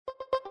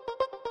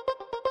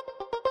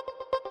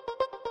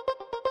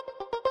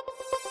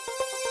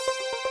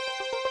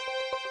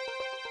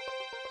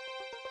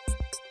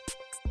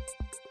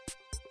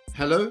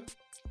Hello,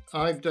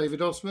 I'm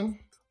David Osman.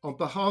 On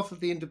behalf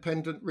of the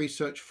Independent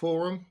Research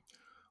Forum,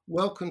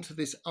 welcome to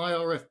this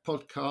IRF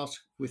podcast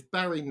with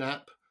Barry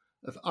Knapp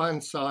of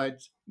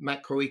Ironsides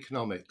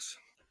Macroeconomics.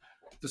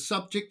 The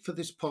subject for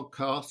this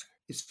podcast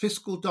is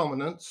fiscal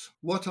dominance.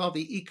 What are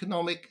the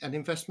economic and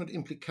investment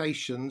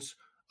implications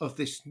of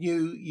this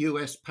new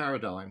US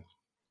paradigm?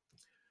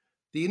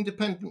 The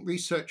Independent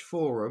Research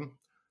Forum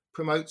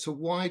promotes a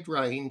wide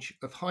range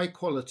of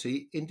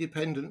high-quality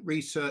independent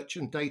research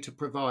and data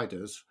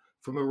providers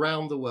from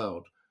around the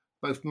world,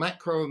 both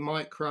macro and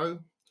micro,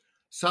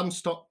 some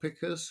stock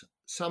pickers,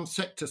 some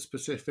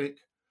sector-specific,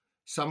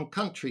 some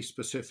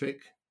country-specific,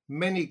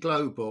 many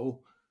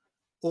global,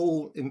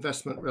 all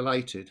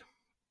investment-related.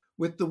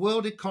 With the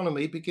world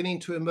economy beginning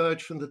to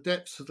emerge from the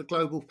depths of the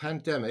global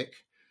pandemic,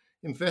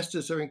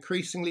 investors are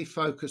increasingly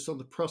focused on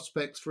the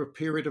prospects for a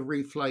period of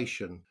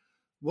reflation.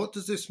 What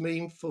does this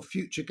mean for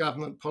future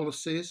government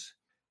policies?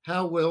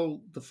 How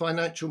will the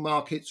financial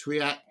markets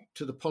react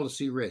to the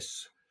policy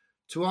risks?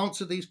 To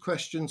answer these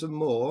questions and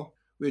more,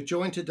 we are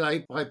joined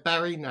today by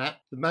Barry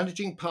Knapp, the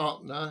Managing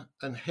Partner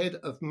and Head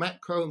of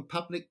Macro and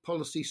Public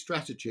Policy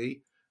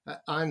Strategy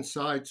at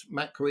Ironsides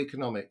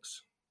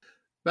Macroeconomics.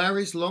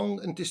 Barry's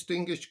long and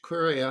distinguished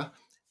career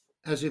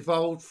has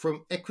evolved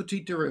from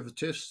equity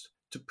derivatives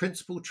to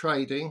principal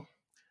trading,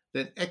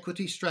 then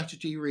equity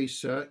strategy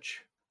research,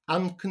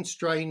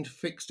 unconstrained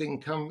fixed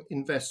income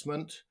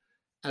investment,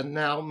 and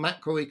now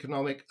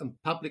macroeconomic and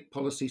public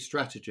policy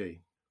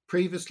strategy.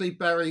 Previously,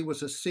 Barry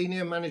was a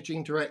senior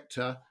managing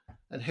director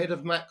and head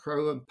of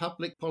macro and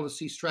public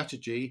policy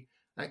strategy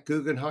at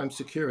Guggenheim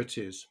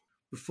Securities.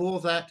 Before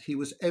that, he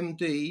was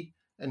MD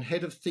and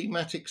head of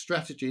thematic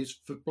strategies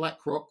for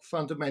BlackRock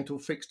Fundamental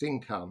Fixed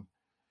Income.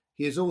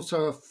 He is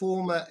also a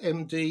former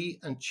MD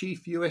and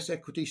chief US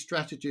equity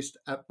strategist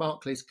at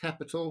Barclays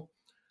Capital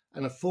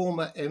and a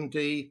former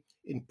MD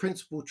in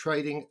principal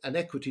trading and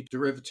equity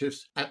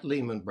derivatives at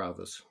Lehman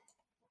Brothers.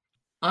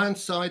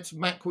 Ironsides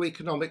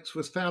Macroeconomics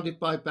was founded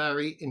by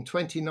Barry in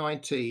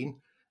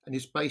 2019 and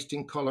is based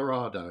in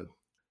Colorado.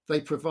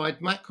 They provide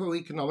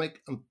macroeconomic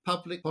and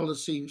public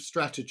policy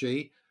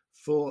strategy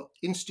for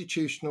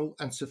institutional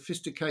and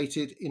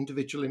sophisticated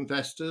individual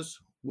investors,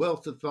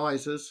 wealth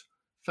advisors,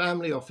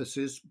 family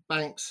offices,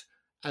 banks,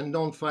 and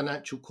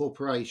non-financial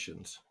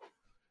corporations.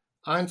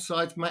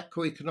 Ironsides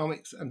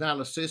Macroeconomics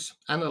analysis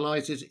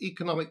analyzes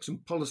economics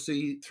and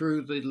policy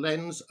through the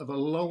lens of a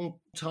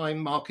long-time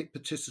market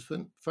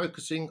participant,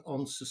 focusing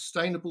on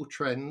sustainable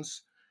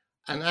trends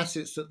and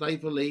assets that they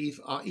believe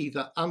are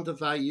either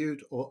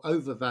undervalued or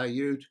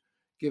overvalued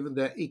given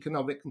their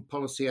economic and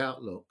policy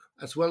outlook,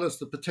 as well as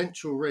the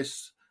potential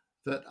risks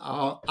that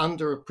are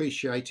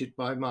underappreciated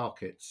by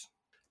markets.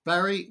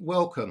 Barry,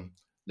 welcome.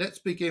 Let's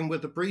begin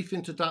with a brief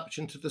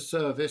introduction to the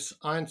service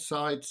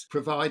Ironsides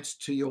provides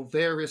to your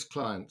various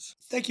clients.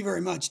 Thank you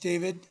very much,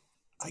 David.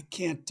 I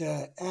can't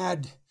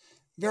add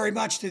very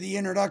much to the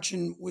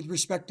introduction with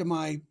respect to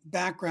my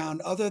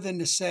background, other than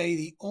to say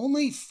the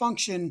only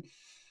function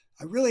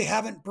I really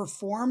haven't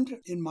performed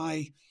in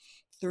my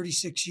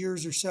 36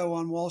 years or so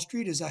on Wall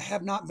Street is I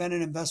have not been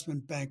an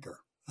investment banker.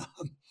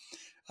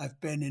 I've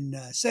been in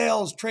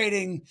sales,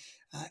 trading,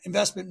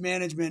 investment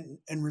management,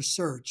 and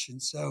research.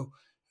 And so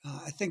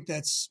I think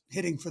that's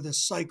hitting for the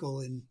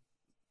cycle in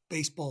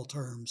baseball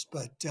terms.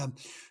 But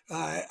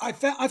I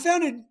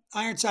founded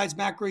Ironsides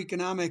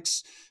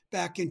Macroeconomics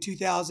back in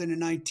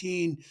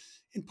 2019,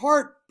 in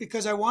part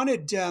because I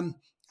wanted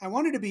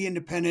to be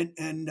independent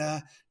and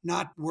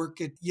not work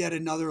at yet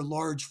another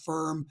large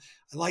firm.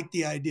 I like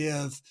the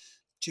idea of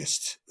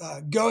just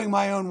going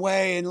my own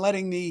way and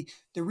letting the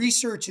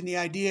research and the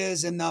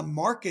ideas and the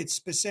market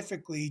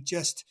specifically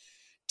just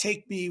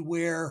take me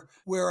where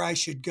I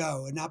should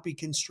go and not be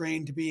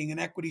constrained to being an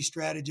equity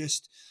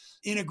strategist,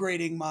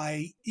 integrating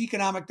my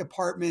economic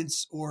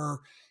departments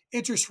or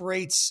interest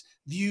rates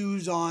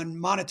views on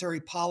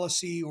monetary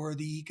policy or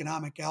the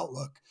economic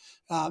outlook.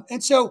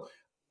 And so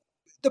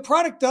the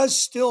product does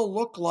still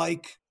look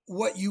like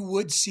what you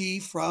would see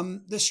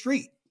from the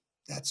street.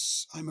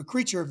 I'm a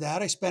creature of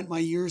that. I spent my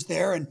years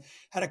there and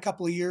had a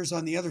couple of years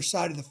on the other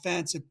side of the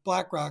fence at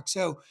BlackRock.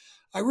 So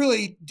I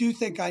really do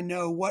think I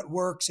know what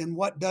works and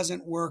what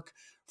doesn't work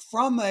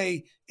from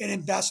an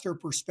investor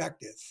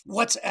perspective.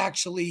 What's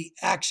actually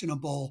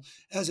actionable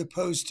as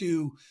opposed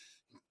to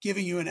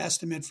giving you an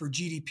estimate for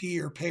GDP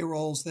or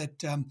payrolls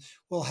that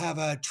will have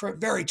a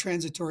very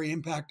transitory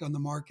impact on the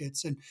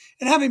markets. And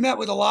having met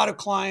with a lot of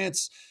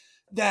clients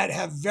that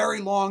have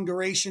very long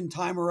duration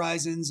time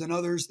horizons and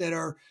others that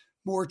are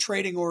more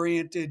trading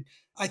oriented,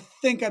 I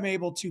think I'm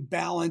able to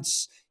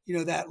balance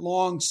that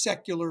long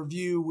secular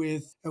view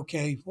with,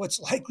 okay, what's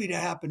likely to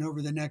happen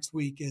over the next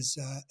week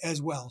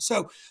as well.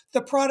 So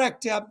the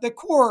product, the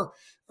core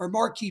or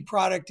marquee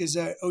product is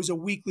a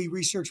weekly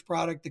research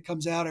product that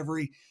comes out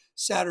every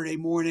Saturday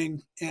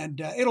morning. And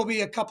it'll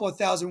be a couple of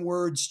thousand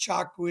words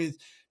chocked with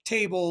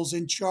tables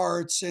and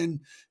charts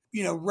and,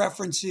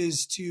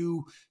 references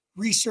to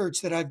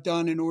research that I've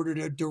done in order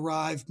to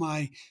derive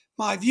my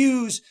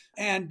views,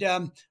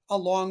 and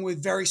along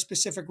with very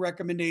specific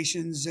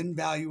recommendations and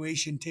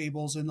valuation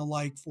tables and the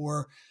like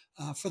for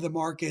the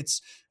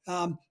markets.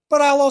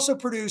 But I'll also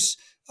produce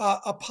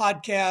a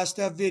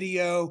podcast, a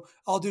video.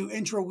 I'll do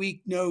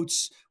intra-week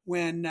notes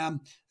when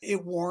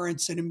it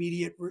warrants an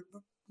immediate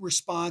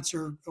response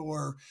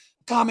or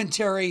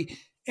commentary.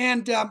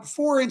 And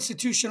for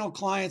institutional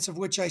clients, of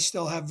which I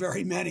still have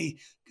very many,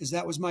 because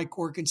that was my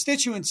core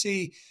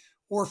constituency,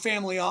 or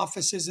family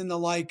offices and the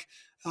like,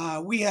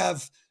 we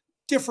have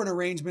different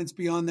arrangements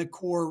beyond the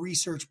core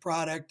research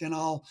product, and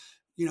I'll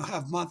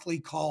have monthly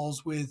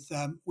calls with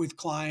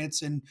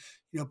clients and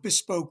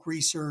bespoke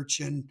research,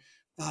 and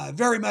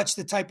very much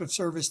the type of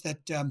service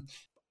that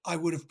I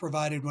would have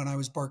provided when I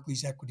was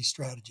Barclays equity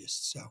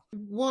strategist. So,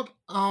 what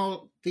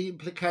are the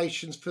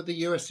implications for the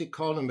US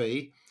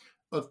economy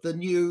of the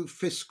new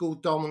fiscal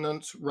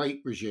dominance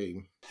rate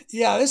regime?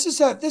 Yeah, this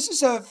is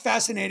a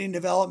fascinating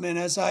development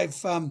as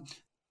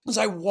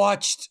I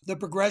watched the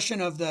progression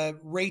of the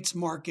rates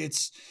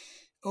markets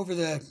over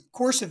the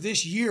course of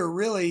this year,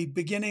 really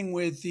beginning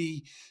with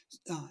the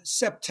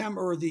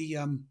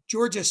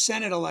Georgia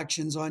Senate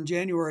elections on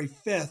January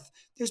 5th.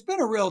 There's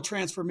been a real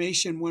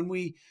transformation. When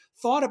we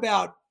thought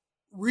about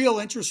real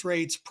interest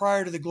rates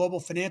prior to the global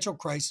financial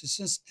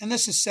crisis, and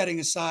this is setting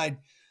aside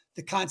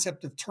the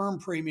concept of term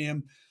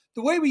premium,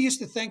 the way we used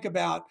to think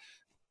about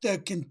the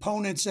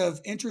components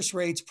of interest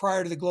rates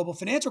prior to the global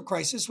financial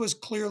crisis was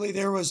clearly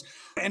there was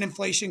an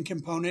inflation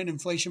component,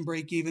 inflation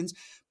break-evens,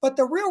 but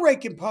the real rate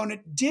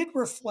component did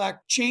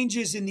reflect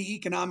changes in the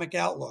economic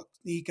outlook.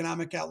 The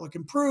economic outlook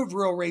improved,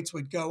 real rates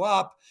would go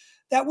up.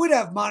 That would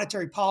have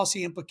monetary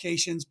policy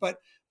implications, but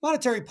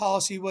monetary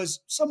policy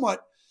was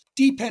somewhat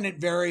dependent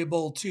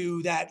variable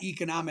to that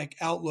economic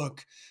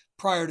outlook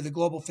prior to the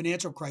global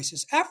financial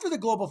crisis. After the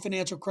global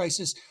financial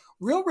crisis,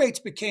 real rates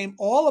became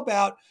all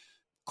about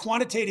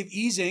quantitative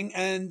easing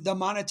and the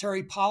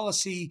monetary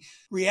policy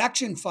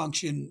reaction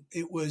function.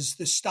 It was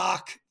the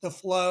stock, the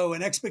flow,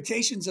 and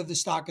expectations of the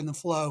stock and the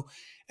flow.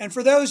 And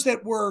for those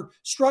that were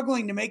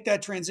struggling to make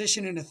that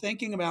transition into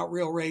thinking about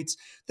real rates,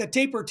 the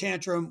taper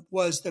tantrum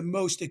was the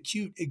most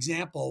acute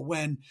example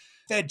when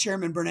Fed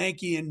Chairman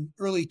Bernanke in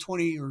early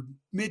 20 or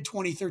mid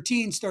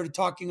 2013 started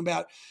talking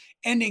about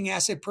ending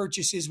asset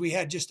purchases. We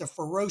had just a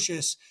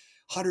ferocious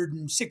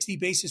 160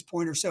 basis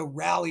point or so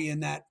rally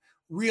in that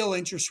real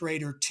interest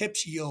rate or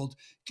TIPS yield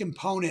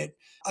component.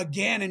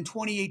 Again, in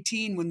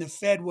 2018, when the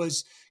Fed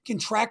was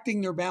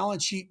contracting their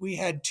balance sheet, we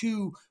had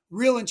two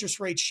real interest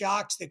rate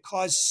shocks that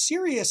caused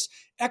serious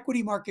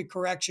equity market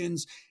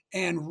corrections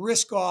and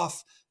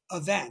risk-off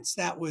events.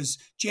 That was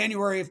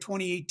January of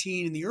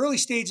 2018 in the early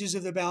stages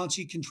of the balance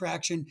sheet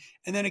contraction.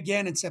 And then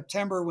again in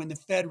September when the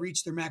Fed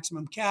reached their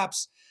maximum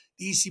caps,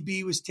 the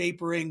ECB was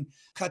tapering,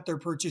 cut their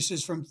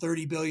purchases from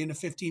 30 billion to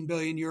 15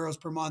 billion euros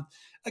per month.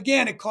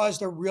 Again, it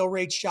caused a real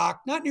rate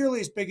shock, not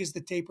nearly as big as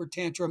the taper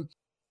tantrum,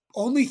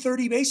 only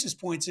 30 basis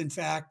points, in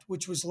fact,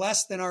 which was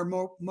less than our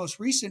most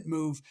recent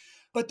move.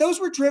 But those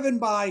were driven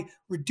by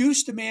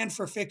reduced demand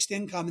for fixed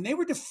income, and they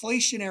were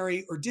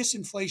deflationary or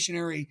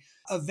disinflationary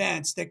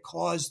events that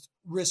caused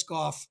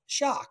risk-off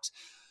shocks.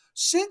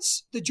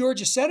 Since the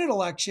Georgia Senate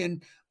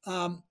election,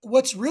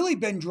 what's really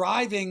been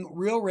driving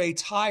real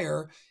rates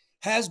higher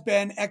has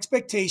been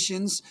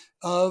expectations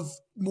of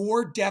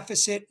more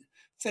deficit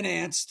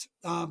financed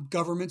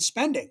government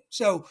spending.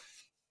 So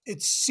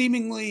it's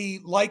seemingly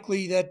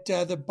likely that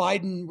the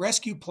Biden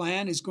rescue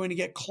plan is going to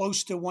get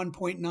close to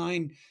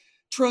 $1.9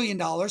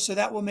 trillion. So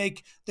that will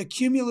make the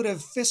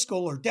cumulative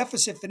fiscal or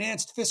deficit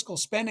financed fiscal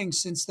spending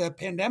since the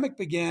pandemic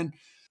began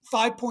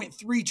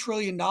 $5.3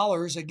 trillion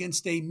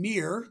against a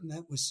mere, and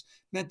that was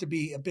meant to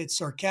be a bit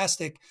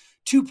sarcastic,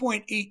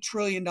 $2.8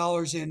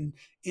 trillion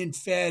in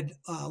Fed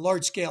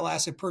large-scale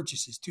asset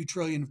purchases, $2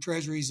 trillion of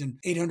treasuries and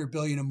 $800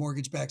 billion of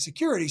mortgage-backed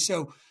securities.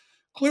 So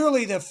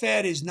clearly the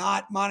Fed is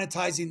not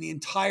monetizing the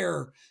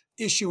entire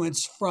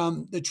issuance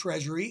from the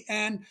treasury.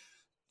 And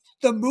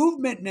the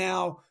movement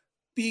now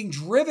being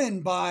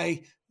driven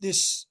by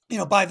this,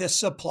 by the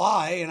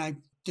supply, and I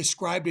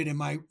described it in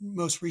my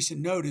most recent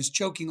note as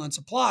choking on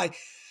supply,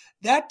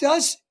 that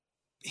does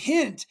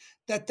hint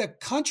that the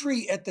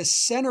country at the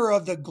center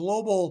of the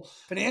global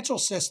financial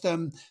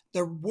system,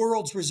 the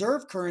world's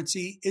reserve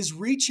currency, is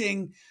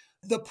reaching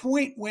the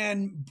point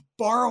when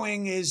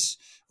borrowing is,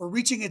 or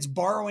reaching its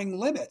borrowing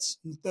limits.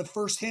 The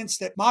first hints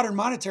that modern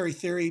monetary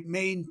theory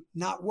may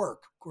not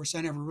work. Of course,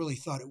 I never really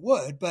thought it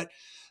would, but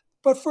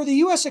for the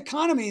U.S.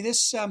 economy,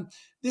 this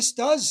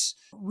does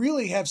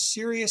really have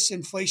serious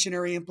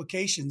inflationary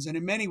implications. And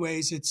in many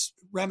ways, it's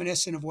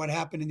reminiscent of what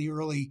happened in the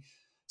early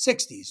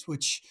 60s,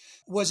 which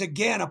was,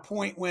 again, a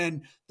point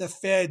when the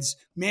Fed's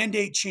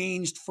mandate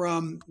changed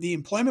from the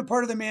employment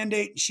part of the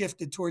mandate and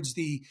shifted towards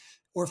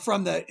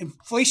from the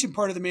inflation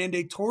part of the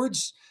mandate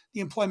towards the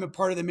employment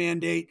part of the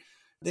mandate.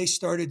 They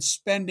started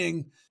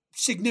spending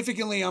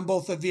significantly on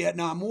both the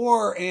Vietnam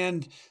War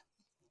and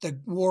the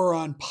war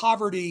on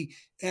poverty,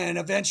 and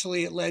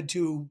eventually it led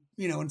to,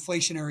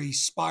 inflationary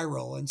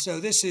spiral. And so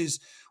this is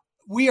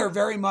we are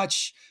very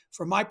much,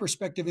 from my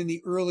perspective, in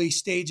the early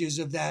stages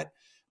of that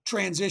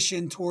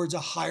transition towards a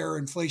higher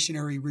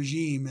inflationary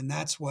regime. And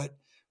that's what,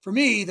 for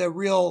me, the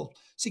real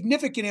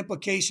significant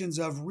implications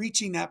of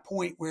reaching that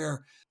point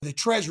where the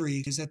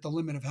Treasury is at the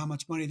limit of how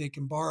much money they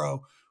can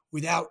borrow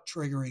without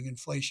triggering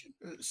inflation.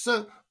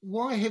 So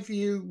why have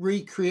you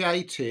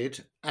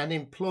recreated an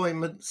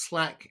employment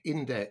slack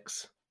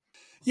index?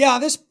 Yeah,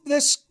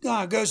 this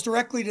goes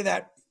directly to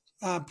that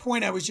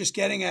point I was just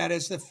getting at,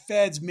 as the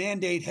Fed's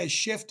mandate has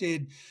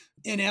shifted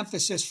in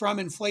emphasis from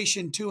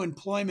inflation to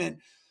employment.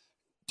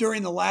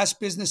 During the last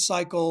business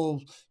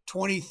cycle,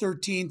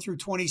 2013 through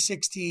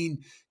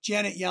 2016,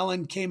 Janet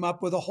Yellen came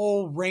up with a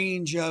whole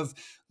range of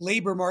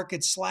labor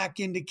market slack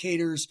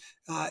indicators.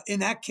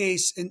 In that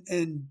case,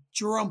 and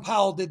Jerome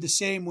Powell did the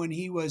same when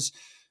he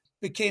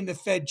became the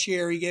Fed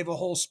chair. He gave a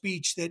whole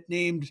speech that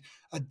named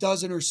a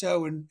dozen or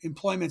so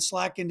employment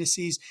slack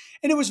indices.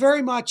 And it was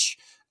very much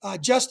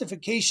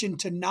justification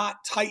to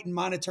not tighten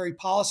monetary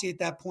policy at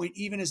that point,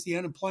 even as the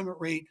unemployment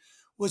rate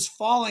was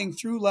falling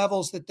through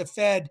levels that the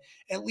Fed,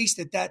 at least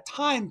at that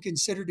time,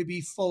 considered to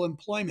be full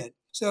employment.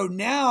 So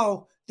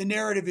now the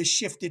narrative is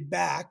shifted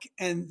back,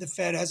 and the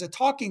Fed has a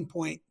talking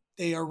point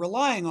they are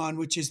relying on,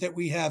 which is that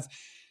we have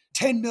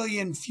 10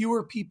 million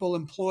fewer people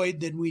employed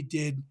than we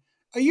did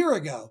a year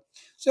ago.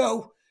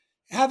 So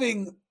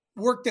having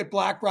worked at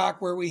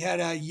BlackRock, where we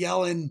had a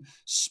Yellen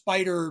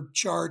spider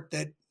chart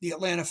that the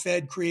Atlanta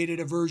Fed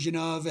created a version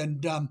of,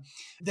 and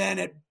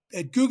then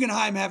at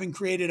Guggenheim, having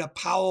created a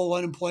Powell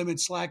unemployment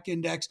slack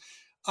index,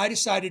 I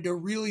decided to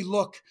really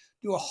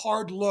do a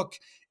hard look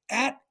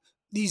at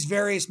these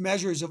various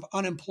measures of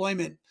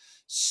unemployment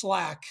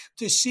slack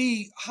to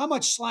see how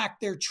much slack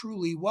there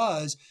truly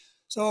was.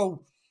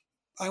 So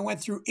I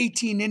went through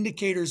 18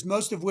 indicators,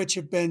 most of which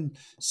have been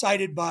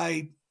cited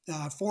by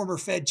former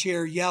Fed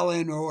Chair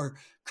Yellen or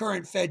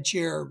current Fed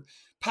Chair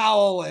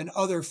Powell and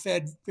other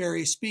Fed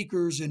various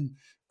speakers, and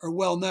are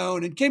well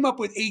known, and came up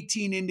with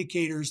 18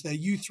 indicators: the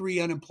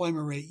U3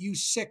 unemployment rate,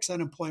 U6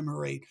 unemployment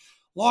rate,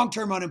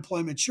 long-term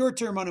unemployment,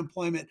 short-term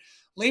unemployment,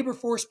 labor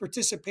force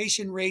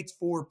participation rates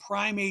for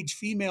prime age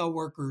female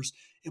workers,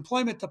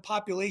 employment to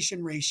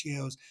population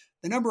ratios,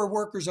 the number of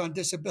workers on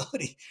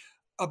disability,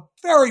 a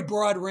very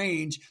broad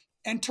range.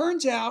 And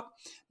turns out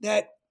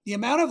that the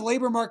amount of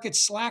labor market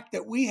slack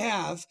that we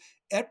have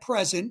at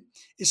present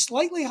is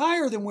slightly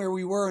higher than where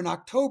we were in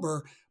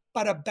October,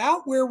 but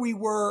about where we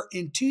were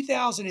in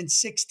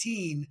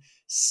 2016,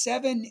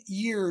 7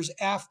 years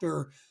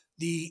after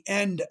the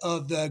end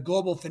of the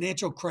global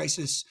financial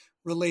crisis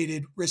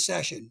related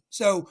recession.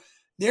 So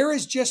there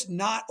is just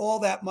not all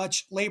that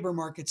much labor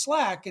market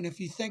slack. And if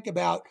you think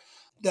about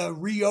the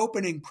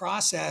reopening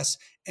process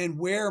and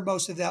where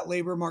most of that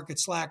labor market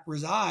slack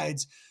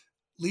resides,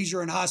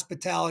 leisure and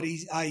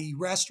hospitality, i.e.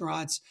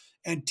 restaurants,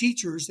 and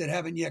teachers that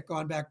haven't yet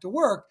gone back to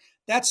work,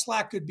 that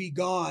slack could be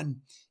gone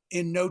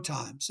in no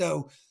time.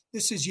 So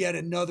this is yet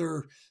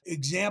another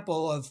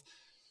example of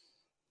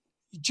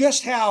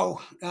just how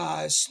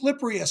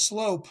slippery a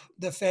slope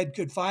the Fed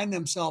could find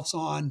themselves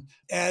on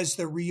as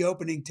the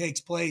reopening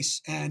takes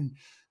place, and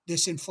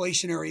this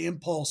inflationary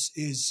impulse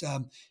is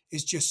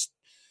just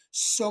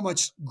so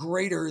much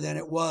greater than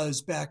it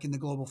was back in the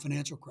global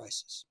financial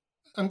crisis.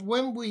 And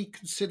when we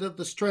consider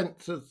the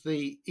strength of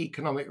the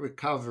economic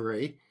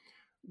recovery,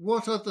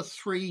 what are the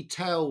three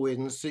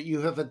tailwinds that you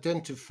have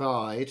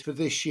identified for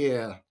this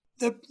year?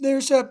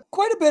 There's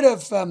quite a bit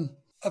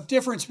of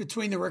difference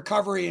between the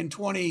recovery in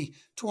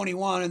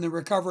 2021 and the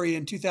recovery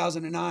in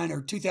 2009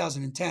 or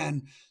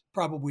 2010,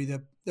 probably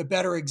the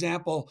better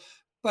example.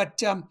 But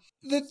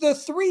the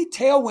three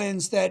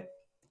tailwinds that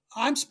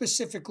I'm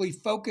specifically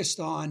focused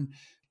on,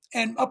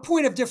 and a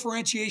point of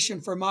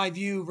differentiation from my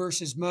view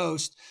versus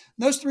most,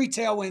 those three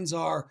tailwinds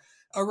are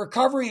a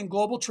recovery in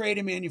global trade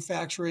and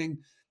manufacturing,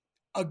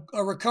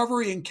 a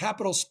recovery in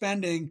capital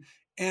spending,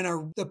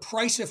 and the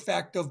price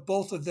effect of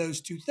both of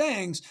those two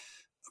things,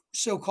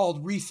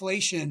 so-called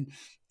reflation.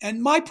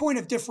 And my point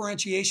of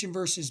differentiation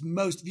versus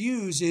most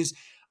views is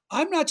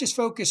I'm not just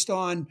focused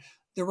on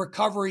the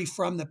recovery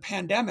from the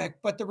pandemic,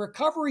 but the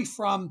recovery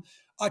from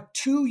a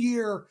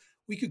 2-year,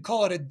 we could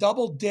call it a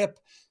double dip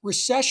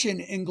recession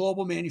in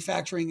global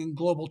manufacturing and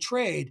global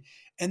trade.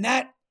 And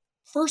that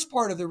first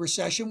part of the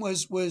recession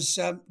was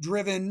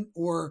driven,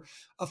 or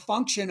a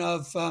function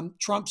of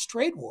Trump's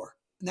trade war.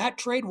 And that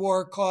trade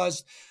war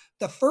caused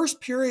the first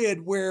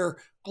period where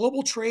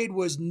global trade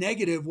was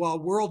negative while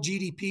world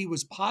GDP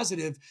was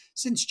positive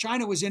since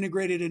China was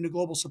integrated into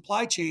global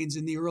supply chains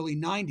in the early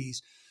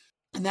 90s.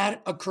 And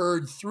that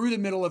occurred through the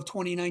middle of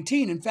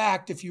 2019. In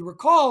fact, if you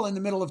recall, in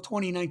the middle of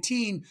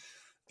 2019,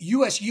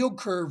 U.S. yield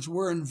curves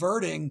were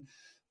inverting.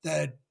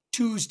 The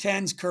 2s,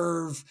 10s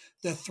curve,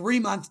 the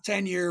 3-month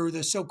 10-year,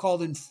 the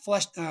so-called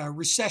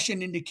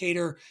recession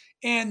indicator,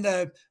 and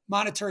the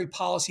monetary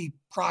policy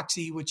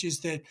proxy, which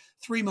is the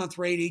 3-month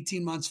rate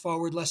 18 months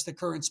forward less the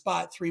current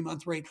spot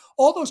 3-month rate.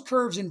 All those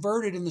curves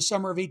inverted in the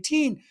summer of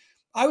 18.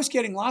 I was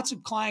getting lots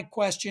of client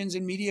questions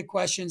and media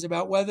questions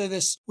about whether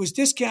this was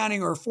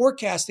discounting or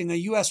forecasting a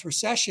U.S.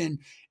 recession.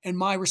 And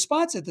my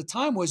response at the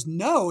time was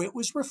no, it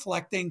was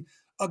reflecting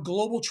a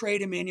global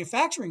trade and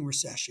manufacturing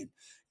recession,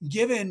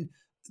 given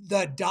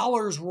the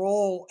dollar's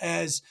role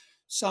as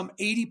some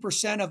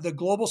 80% of the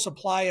global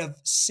supply of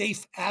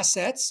safe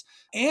assets,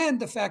 and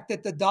the fact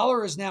that the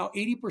dollar is now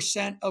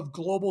 80% of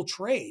global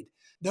trade.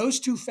 Those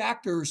two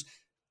factors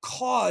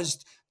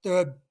caused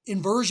the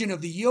inversion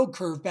of the yield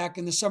curve back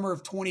in the summer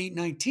of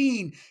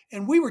 2019,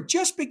 and we were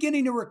just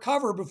beginning to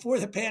recover before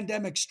the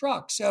pandemic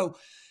struck. So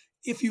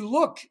if you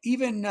look,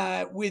 even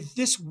with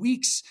this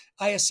week's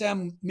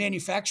ISM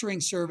manufacturing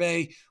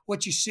survey,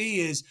 what you see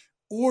is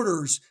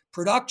orders,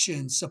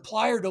 production,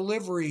 supplier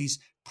deliveries,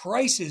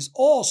 prices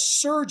all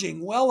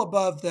surging well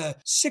above the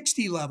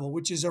 60 level,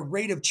 which is a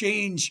rate of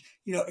change,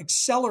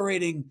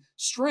 accelerating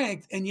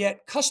strength. And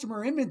yet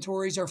customer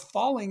inventories are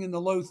falling in the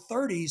low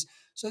 30s.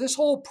 So this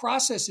whole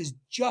process is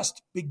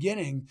just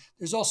beginning.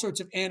 There's all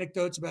sorts of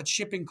anecdotes about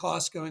shipping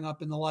costs going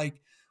up and the like,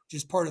 which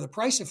is part of the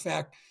price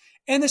effect.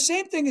 And the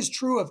same thing is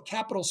true of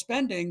capital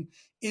spending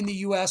in the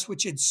U.S.,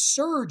 which had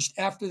surged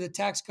after the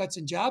Tax Cuts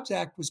and Jobs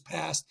Act was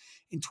passed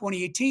in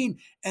 2018,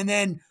 and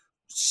then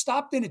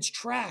stopped in its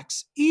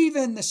tracks.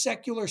 Even the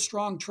secular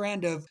strong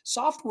trend of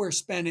software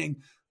spending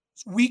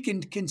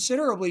weakened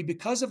considerably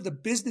because of the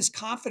business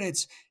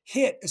confidence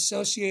hit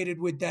associated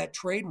with that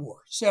trade war.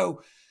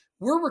 So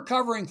we're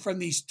recovering from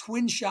these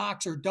twin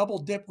shocks or double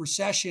dip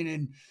recession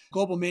in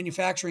global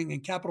manufacturing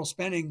and capital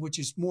spending, which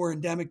is more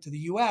endemic to the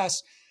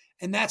U.S.,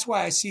 and that's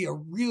why I see a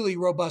really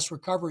robust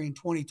recovery in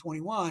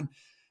 2021.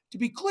 To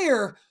be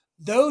clear,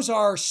 those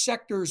are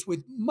sectors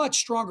with much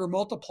stronger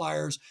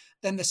multipliers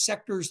than the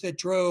sectors that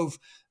drove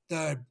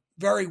the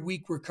very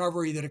weak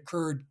recovery that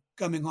occurred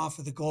coming off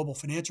of the global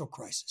financial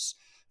crisis.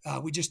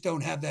 We just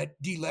don't have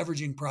that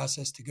deleveraging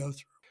process to go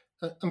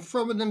through. And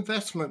from an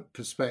investment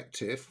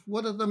perspective,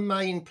 what are the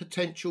main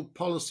potential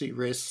policy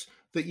risks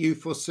that you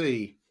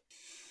foresee?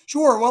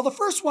 Sure. Well, the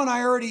first one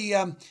I already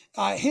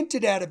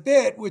hinted at a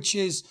bit, which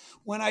is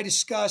when I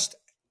discussed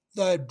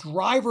the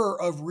driver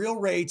of real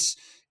rates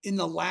in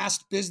the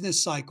last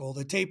business cycle,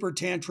 the taper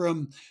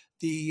tantrum,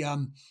 the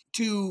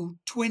two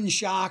twin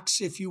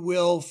shocks, if you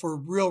will, for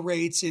real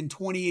rates in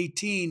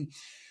 2018.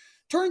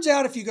 Turns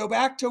out if you go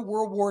back to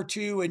World War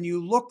II and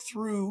you look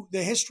through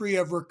the history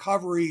of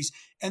recoveries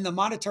and the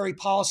monetary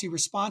policy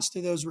response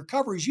to those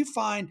recoveries, you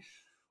find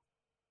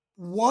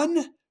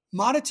one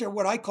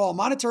what I call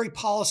monetary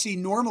policy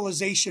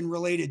normalization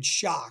related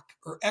shock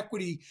or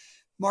equity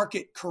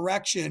market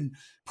correction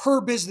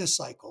per business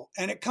cycle.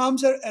 And it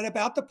comes at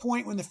about the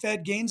point when the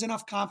Fed gains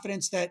enough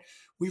confidence that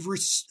we've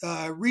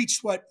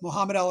reached what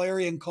Mohamed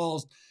El-Erian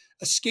calls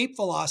escape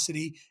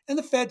velocity, and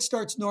the Fed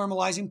starts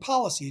normalizing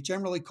policy. It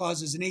generally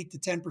causes an 8 to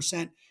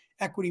 10%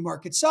 equity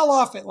market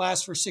sell-off. It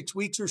lasts for 6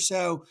 weeks or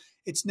so.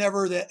 It's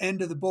never the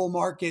end of the bull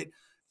market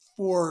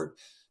for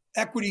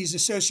equities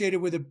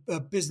associated with a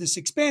business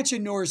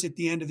expansion, nor is it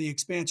the end of the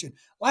expansion.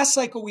 Last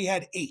cycle, we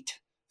had 8,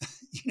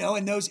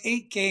 and those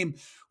 8 came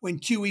when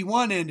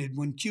QE1 ended,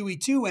 when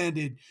QE2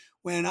 ended,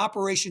 when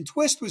Operation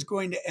Twist was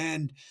going to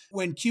end,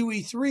 when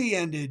QE3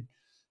 ended.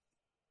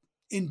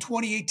 In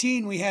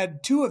 2018, we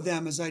had 2 of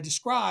them, as I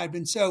described.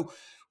 And so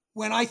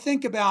when I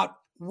think about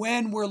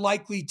when we're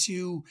likely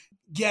to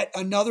get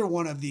another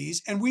one of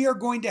these, and we are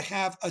going to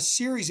have a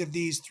series of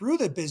these through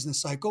the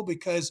business cycle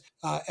because,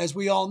 as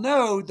we all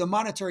know, the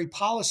monetary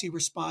policy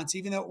response,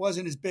 even though it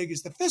wasn't as big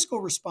as the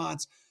fiscal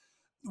response,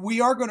 we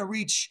are going to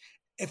reach,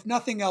 if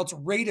nothing else,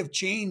 rate of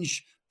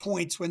change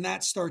points when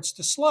that starts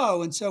to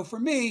slow. And so for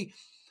me,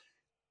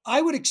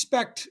 I would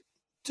expect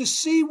to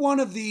see one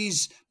of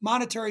these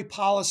monetary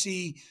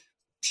policy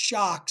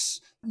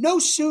shocks no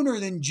sooner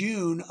than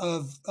June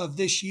of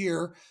this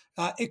year.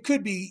 It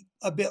could be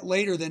a bit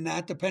later than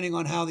that, depending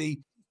on how the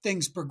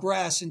things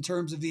progress in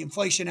terms of the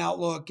inflation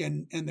outlook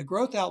and the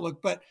growth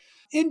outlook. But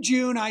in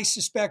June, I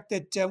suspect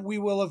that we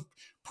will have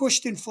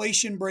pushed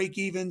inflation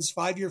break-evens,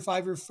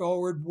 5-year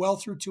forward, well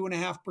through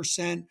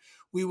 2.5%.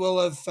 We will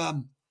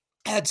have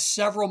had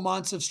several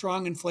months of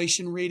strong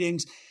inflation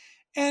readings.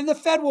 And the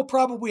Fed will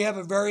probably have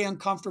a very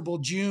uncomfortable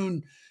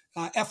June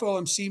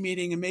FOMC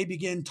meeting and may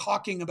begin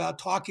talking about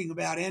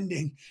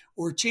ending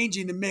or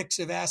changing the mix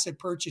of asset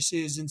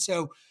purchases. And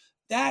so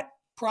that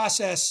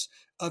process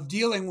of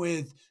dealing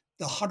with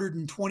the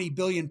 120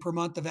 billion per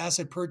month of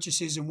asset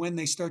purchases and when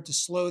they start to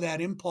slow that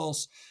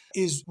impulse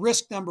is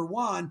risk number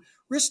one.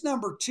 Risk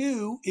number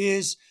two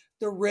is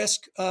the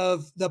risk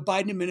of the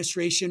Biden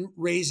administration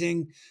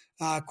raising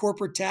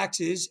corporate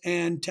taxes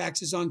and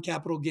taxes on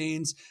capital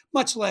gains,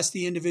 much less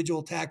the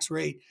individual tax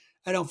rate.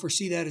 I don't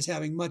foresee that as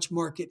having much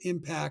market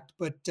impact,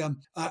 but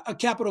a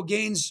capital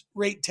gains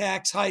rate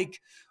tax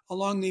hike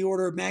along the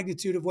order of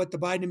magnitude of what the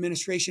Biden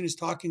administration is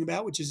talking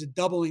about, which is a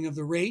doubling of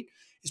the rate,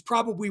 is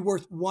probably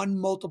worth 1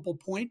 multiple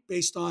point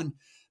based on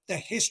the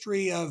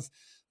history of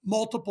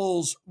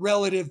multiples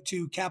relative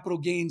to capital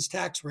gains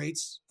tax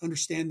rates.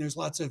 Understand there's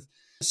lots of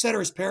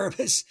ceteris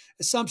paribus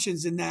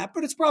assumptions in that,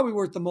 but it's probably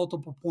worth the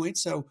multiple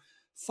points. So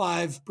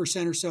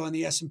 5% or so on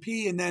the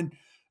S&P, and then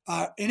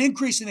an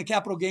increase in the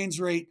capital gains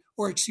rate,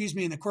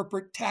 in the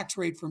corporate tax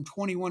rate from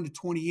 21 to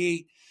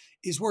 28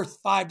 is worth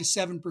 5 to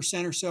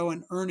 7% or so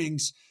in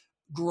earnings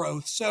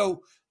growth.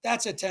 So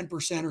that's a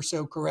 10% or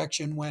so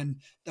correction when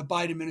the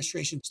Biden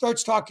administration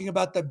starts talking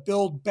about the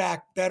Build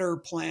Back Better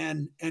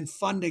plan and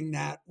funding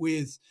that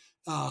with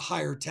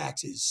higher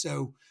taxes.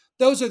 So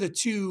those are the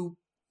two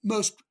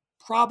most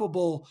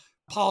probable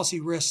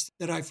policy risks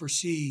that I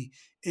foresee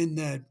in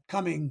the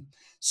coming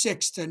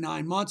 6 to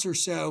 9 months or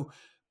so.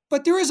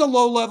 But there is a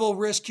low-level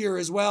risk here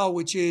as well,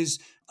 which is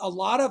a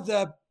lot of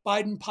the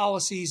Biden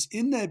policies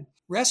in the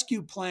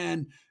rescue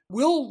plan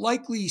will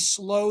likely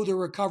slow the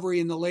recovery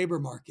in the labor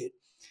market.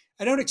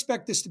 I don't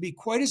expect this to be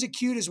quite as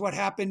acute as what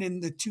happened in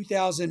the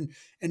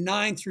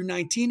 2009 through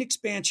 19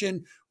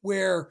 expansion,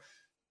 where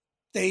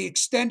they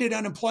extended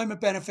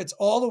unemployment benefits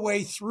all the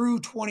way through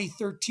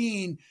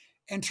 2013.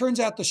 And turns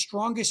out the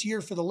strongest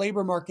year for the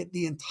labor market,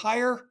 the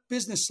entire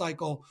business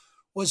cycle,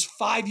 was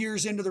 5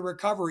 years into the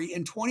recovery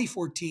in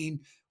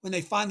 2014. When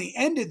they finally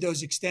ended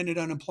those extended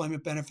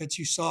unemployment benefits,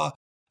 you saw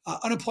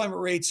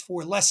unemployment rates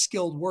for less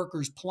skilled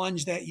workers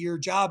plunge that year.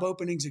 Job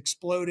openings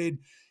exploded.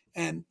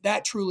 And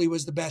that truly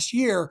was the best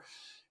year.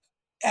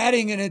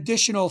 Adding an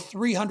additional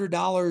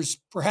 $300,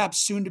 perhaps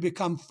soon to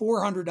become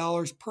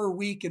 $400 per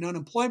week in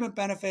unemployment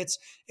benefits,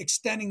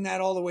 extending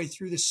that all the way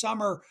through the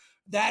summer,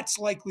 that's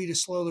likely to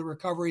slow the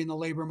recovery in the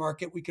labor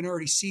market. We can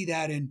already see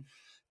that in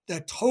the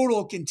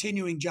total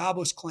continuing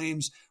jobless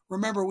claims.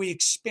 Remember, we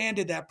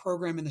expanded that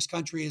program in this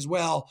country as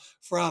well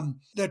from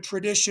the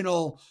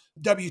traditional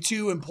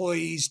W-2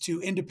 employees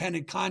to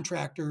independent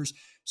contractors.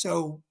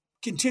 So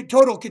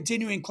total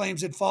continuing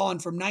claims had fallen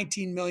from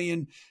 19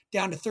 million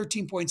down to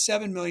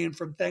 13.7 million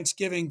from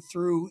Thanksgiving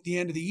through the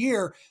end of the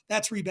year.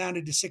 That's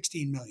rebounded to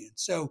 16 million.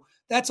 So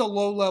that's a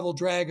low-level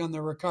drag on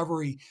the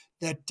recovery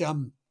that,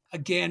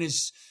 again,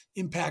 is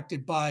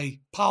impacted by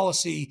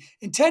policy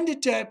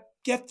intended to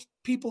get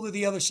people to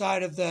the other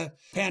side of the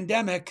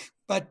pandemic.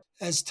 But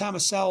as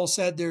Thomas Sowell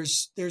said,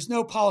 there's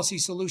no policy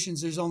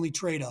solutions, there's only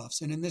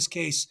trade-offs. And in this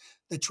case,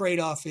 the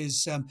trade-off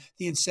is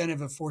the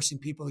incentive of forcing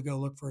people to go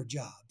look for a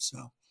job.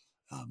 So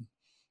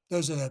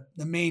those are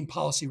the main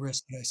policy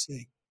risks that I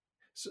see.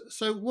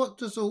 So what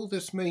does all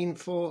this mean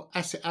for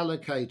asset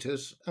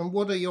allocators, and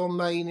what are your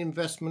main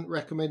investment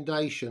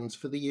recommendations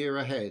for the year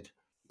ahead?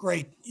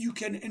 Great. You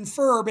can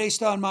infer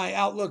based on my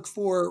outlook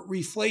for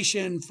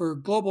reflation, for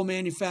global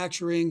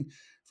manufacturing,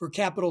 for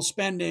capital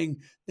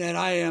spending, that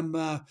I am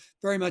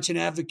very much an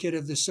advocate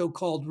of the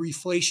so-called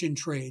reflation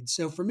trade.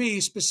 So for me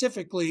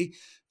specifically,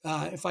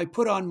 if I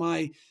put on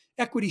my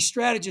equity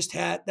strategist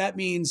hat, that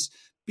means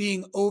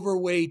being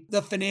overweight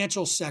the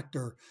financial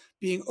sector,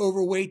 being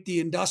overweight the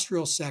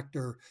industrial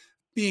sector,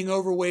 being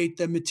overweight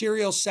the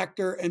materials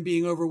sector, and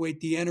being overweight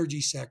the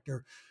energy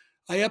sector.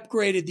 I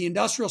upgraded the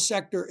industrial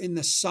sector in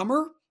the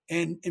summer.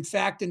 And in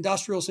fact,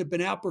 industrials have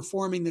been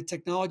outperforming the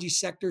technology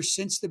sector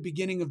since the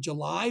beginning of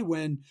July,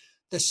 when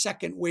the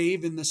second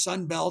wave in the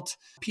Sun Belt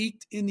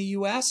peaked in the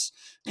US.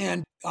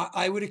 And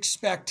I would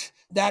expect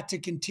that to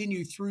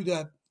continue through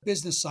the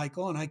business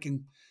cycle. And I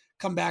can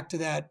come back to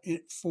that in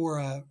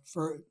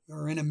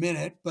a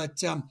minute.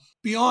 But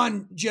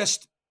beyond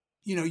just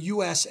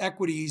U.S.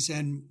 equities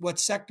and what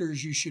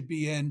sectors you should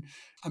be in,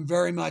 I'm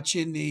very much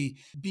in the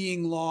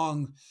being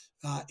long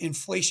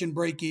inflation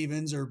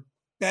break-evens or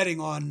betting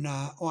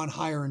on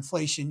higher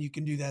inflation. You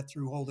can do that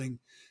through holding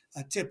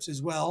tips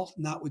as well,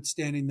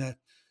 notwithstanding the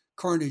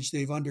carnage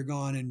they've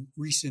undergone in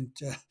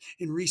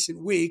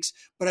recent weeks.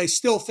 But I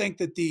still think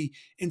that the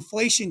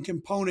inflation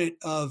component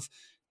of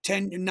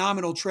 10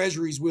 nominal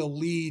treasuries will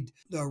lead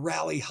the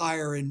rally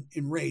higher in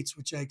rates,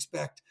 which I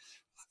expect.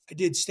 I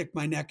did stick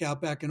my neck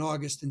out back in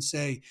August and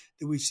say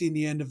that we've seen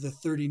the end of the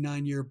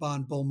 39-year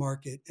bond bull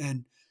market.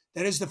 And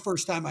that is the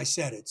first time I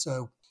said it.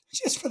 So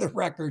just for the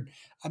record,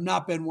 I've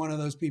not been one of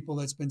those people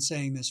that's been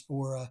saying this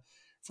for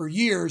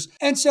years.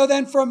 And so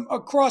then from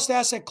across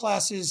asset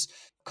classes,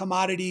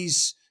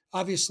 commodities,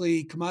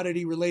 obviously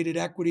commodity-related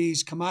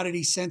equities,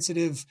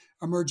 commodity-sensitive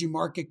emerging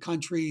market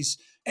countries,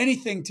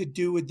 anything to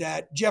do with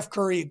that. Jeff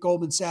Curry at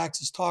Goldman Sachs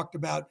has talked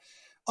about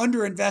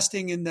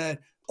underinvesting in the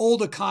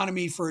old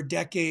economy for a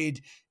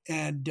decade.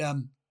 And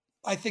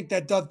I think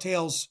that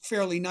dovetails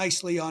fairly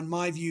nicely on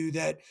my view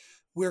that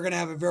we're going to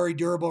have a very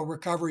durable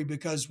recovery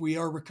because we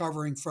are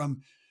recovering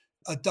from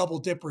a double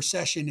dip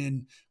recession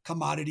in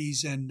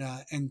commodities and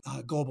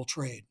global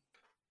trade.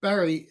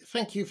 Barry,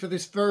 thank you for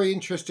this very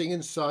interesting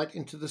insight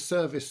into the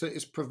service that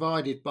is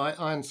provided by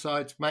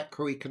Ironsides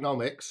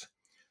Macroeconomics.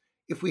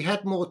 If we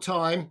had more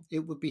time,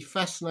 it would be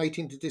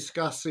fascinating to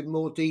discuss in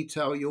more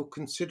detail your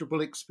considerable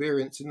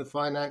experience in the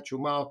financial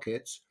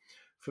markets,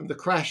 from the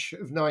crash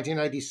of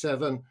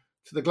 1987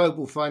 to the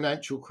global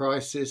financial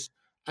crisis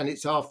and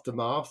its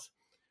aftermath.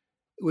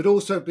 It would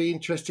also be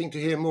interesting to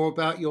hear more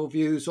about your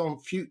views on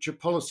future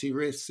policy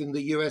risks in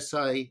the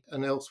USA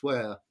and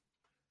elsewhere.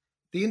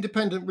 The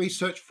Independent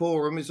Research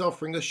Forum is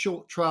offering a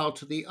short trial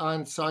to the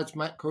Ironsides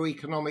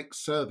Macroeconomics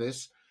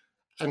service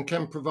and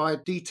can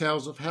provide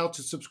details of how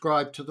to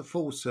subscribe to the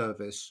full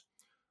service.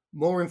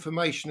 More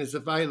information is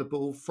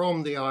available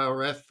from the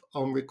IRF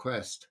on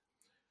request.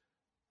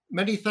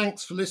 Many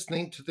thanks for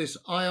listening to this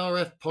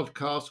IRF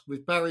podcast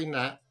with Barry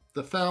Knapp,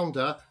 the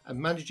founder and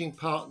managing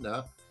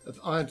partner of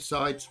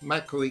Ironsides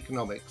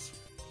Macroeconomics.